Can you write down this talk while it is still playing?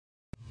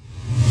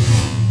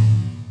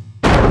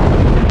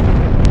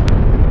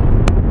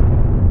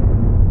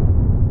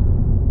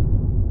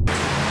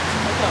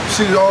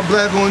see this all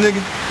black on, nigga?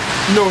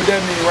 You know what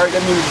that mean, right? That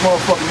mean it's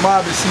motherfucking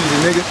mobbing season,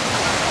 nigga.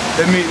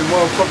 That mean the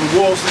motherfucking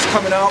walls is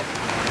coming out.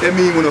 That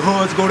mean when the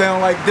hoods go down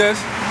like this.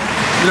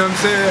 You know what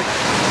I'm saying?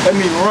 That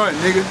mean run,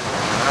 nigga.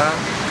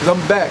 Cause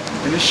I'm back,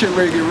 and this shit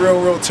ready to get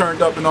real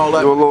turned up and all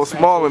that. You're a little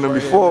smaller than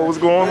before. What's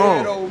going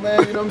on?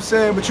 Man, you know what I'm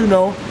saying? But you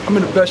know, I'm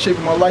in the best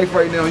shape of my life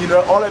right now. You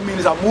know, all that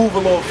means is I move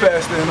a little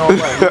faster and all that.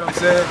 You know what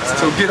I'm saying?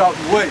 So get out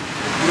the way.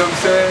 You know what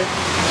I'm saying?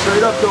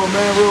 Straight up though,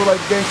 man. Real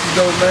like gangsters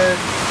though, man.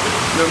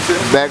 You know what I'm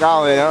saying? Back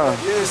out there, huh?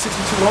 Yeah,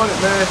 6200,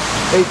 man.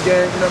 8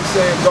 gang, you know what I'm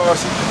saying?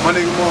 Garci, my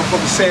nigga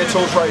motherfucking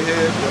Santos right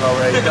here. You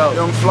already know.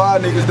 Young fly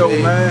niggas though,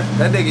 man.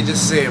 That nigga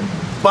just said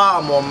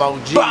bomb on my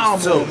G's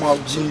too. On my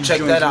G's,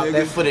 check that out. nigga.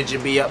 That footage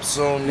will be up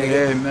soon,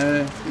 nigga. Yeah,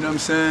 man. You know what I'm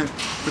saying?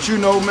 But you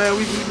know, man,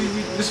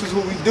 this is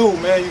what we do,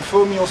 man. You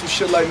feel me on some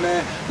shit like,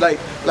 man, like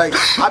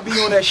I be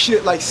on that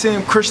shit like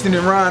Sam Christian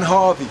and Ron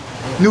Harvey.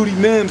 Nudie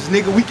Mims,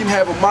 nigga, we can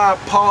have a mob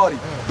party.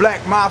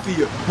 Black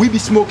Mafia, we be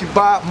smoking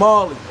Bob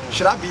Marley.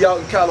 Should I be out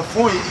in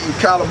California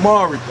eating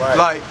calamari? Right.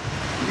 Like,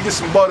 you get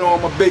some butter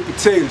on my baked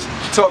potatoes.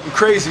 Talking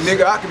crazy,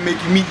 nigga, I can make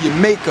you meet your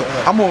maker.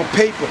 I'm on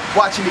paper,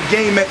 watching the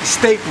game at the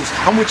Staples.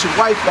 I'm with your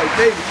wife like,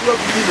 baby, you up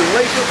to be the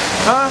Laker?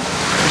 Huh?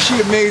 And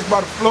she amazed by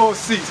the floor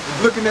seats.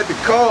 Looking at the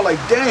car like,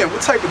 damn,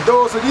 what type of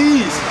doors are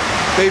these?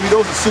 Baby,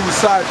 those are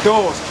suicide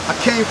doors. I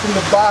came from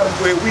the bottom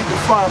where we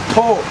define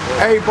poor.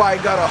 Everybody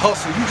gotta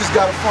hustle, you just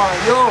gotta find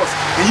yours.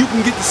 And you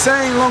can get the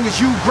same long as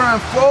you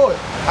grind for it.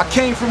 I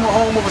came from a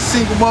home of a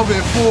single mother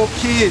and 4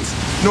 kids.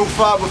 No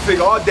father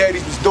figure, our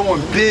daddies was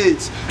doing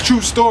bids.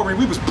 True story,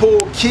 we was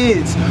poor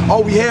kids.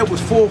 All we had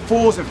was 4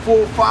 4s and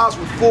 4 5s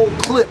with 4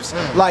 clips.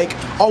 Like,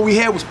 all we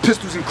had was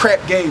pistols and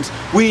crap games.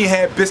 We ain't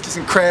had biscuits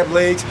and crab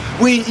legs.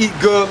 We ain't eat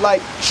good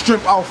like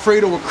shrimp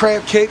Alfredo with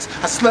crab cakes.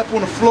 I slept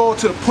on the floor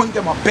to the point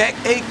that my back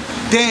ached.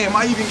 Damn,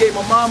 I even gave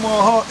my mama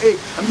a heartache.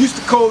 I'm used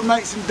to cold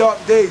nights and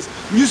dark days.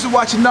 I'm used to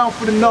watching out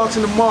for the Knots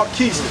and the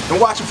Marquise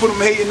and watching for them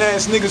hating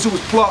ass niggas who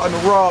was plotting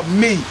to rob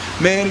me.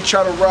 Man, he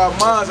try to rob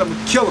mines, I'ma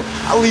kill him.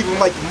 I leave him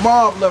like the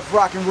mob left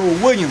Rock and Roll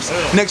Williams.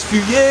 Next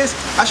few years,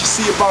 I should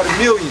see about 1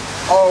 million.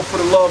 All for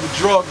the love of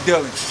drug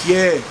dealing.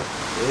 Yeah.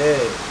 Yeah.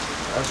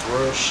 That's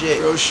real shit.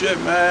 Real shit,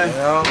 man. You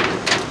know?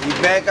 We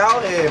back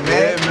out here,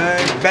 man. Yeah,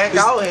 man. Back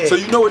out here. So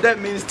you know what that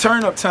means?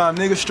 Turn up time,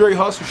 nigga. Straight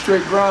hustle,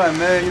 straight grind,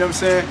 man. You know what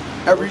I'm saying?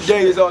 Every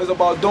day is always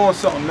about doing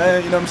something,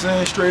 man. You know what I'm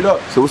saying? Straight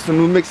up. So what's the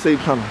new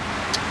mixtape coming?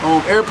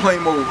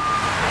 Airplane mode.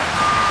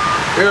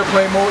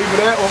 Airplane mode, either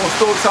that or on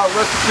Stovetop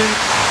Recipe.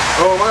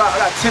 I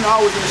got 10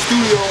 hours in the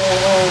studio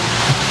on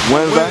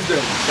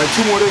Wednesday. Like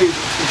 2 more days,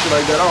 some shit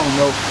like that. I don't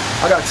know.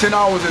 I got 10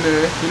 hours in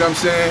there, you know what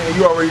I'm saying? And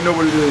you already know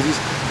what it is.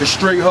 It's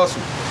straight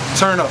hustle.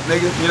 Turn up,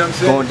 nigga. You know what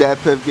I'm saying? Going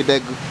that pep, get that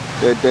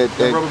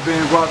Rubber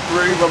Band Guap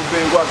 3, Rubber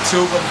Band Guap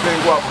 2, Rubber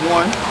Band Guap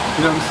 1.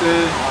 You know what I'm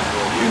saying?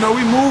 You know,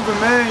 we moving,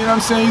 man. You know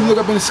what I'm saying? You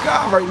look up in the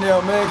sky right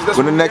now, man. That's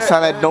when the next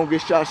time that Don't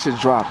Get Shot shit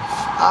drop.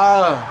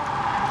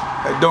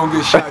 That Don't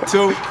Get Shot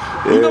too.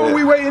 You know what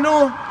we waiting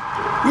on?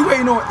 We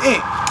waiting on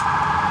Ink.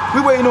 We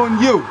waiting on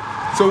you.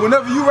 So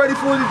whenever you ready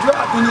for it to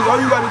drop, then all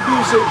you gotta do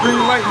is say green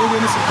light, nigga,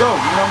 and it's a go.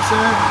 You know what I'm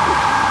saying?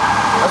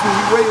 That's what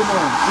we waiting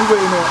on. We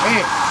waiting on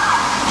Ink.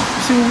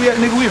 You see where we at,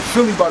 nigga? We in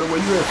Philly, by the way.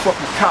 You hear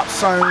fucking cop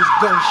sirens,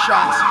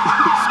 gunshots,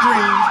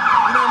 screams.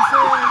 You know what I'm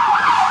saying?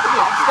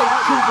 State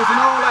troopers and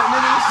all that,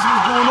 nigga. This is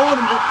what's going on.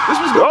 This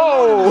was going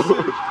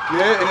on.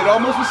 Yeah, and it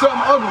almost was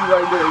something ugly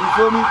right there. You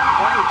feel me?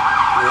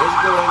 Yeah, it's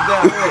going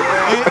down.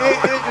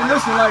 And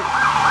listen, like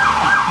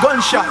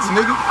gunshots,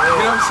 nigga. You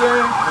know what I'm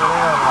saying?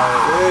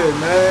 Yeah,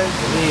 man.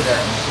 Believe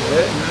that.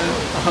 Yeah,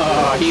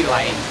 man. He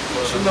like.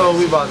 But you know what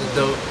we about to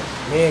do?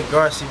 Me and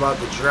Garci about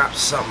to drop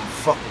something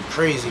fucking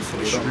crazy for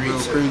the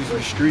streets. Crazy for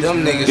the streets.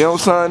 Them niggas. You know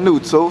something new,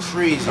 too?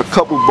 Crazy. A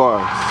couple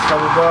bars.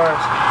 Couple bars.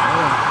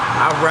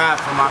 I ride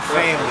for my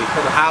family,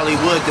 from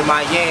Hollywood to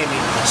Miami.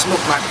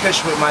 Smoke my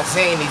kush with my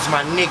zanies,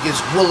 my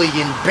niggas Wooly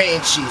and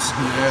Banshees.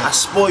 I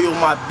spoil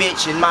my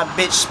bitch and my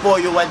bitch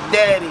spoil my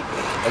daddy.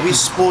 And we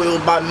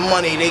spoiled by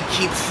money, they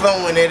keep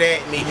throwing it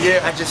at me.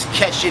 I just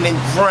catch it and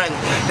run,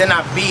 then I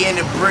be in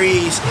the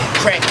breeze.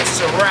 Crack a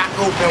Ciroc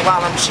open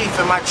while I'm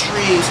chiefing my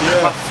trees.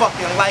 My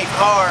fucking life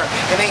hard,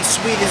 it ain't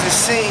sweet as it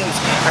seems.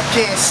 I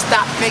can't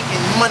stop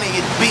making money,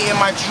 it be in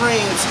my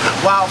dreams.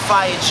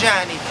 Wildfire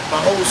Johnny, my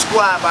whole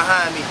squad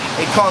behind me.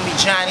 They call me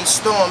Johnny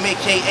Storm,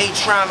 aka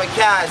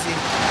Tramakazi.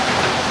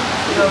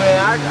 You know,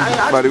 man,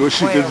 I Somebody will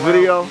shoot this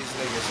video.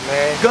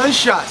 Man.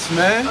 Gunshots,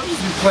 man. I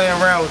just be playing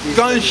around with these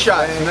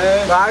gunshots,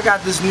 man. But I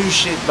got this new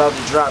shit about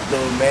to drop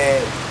though,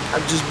 man.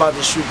 I'm just about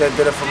to shoot that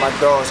video for my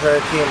dogs,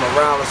 Hurricane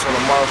Morales on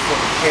the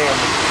motherfucking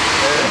camera.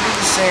 I'm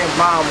just saying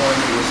bomb on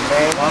niggas,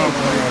 man.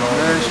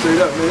 Man,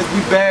 straight up, man.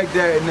 We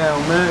Baghdad now,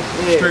 man.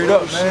 Yeah, straight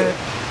up, man.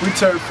 We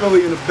turned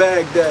Philly into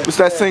Baghdad. What's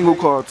that single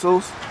called,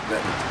 Toast?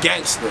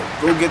 Gangster.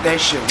 Go get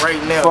that shit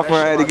right now. Fuck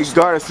around, had to get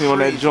Garci on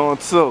that joint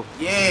too.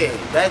 Yeah,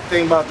 that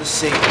thing about to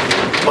see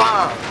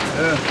bomb.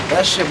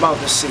 That shit about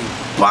to see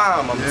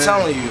bomb. I'm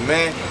telling you,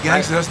 man.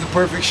 Gangster, that's the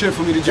perfect shit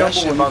for me to jump on.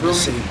 That shit about to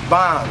see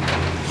bomb.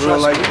 Real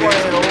like a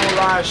whole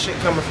lot of shit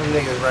coming from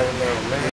niggas right now, man.